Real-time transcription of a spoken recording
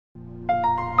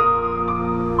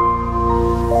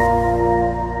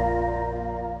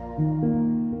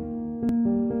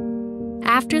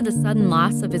After the sudden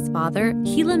loss of his father,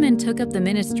 Helaman took up the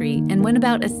ministry and went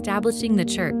about establishing the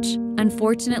church.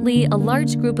 Unfortunately, a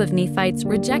large group of Nephites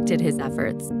rejected his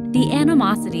efforts. The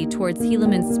animosity towards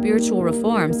Helaman's spiritual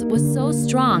reforms was so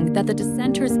strong that the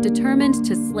dissenters determined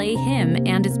to slay him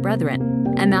and his brethren.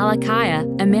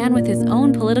 Amalickiah, a man with his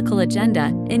own political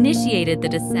agenda, initiated the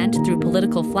dissent through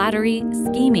political flattery,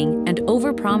 scheming, and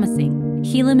overpromising.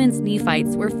 Helaman's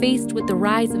Nephites were faced with the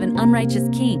rise of an unrighteous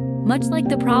king, much like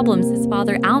the problems his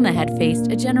father Alma had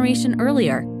faced a generation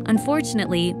earlier.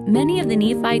 Unfortunately, many of the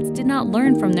Nephites did not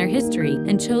learn from their history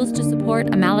and chose to support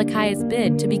Amalickiah's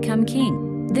bid to become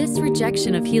king. This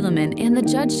rejection of Helaman and the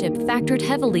judgeship factored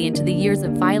heavily into the years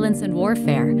of violence and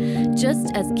warfare,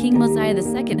 just as King Mosiah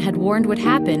II had warned would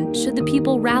happen should the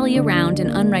people rally around an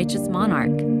unrighteous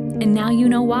monarch. And now you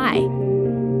know why.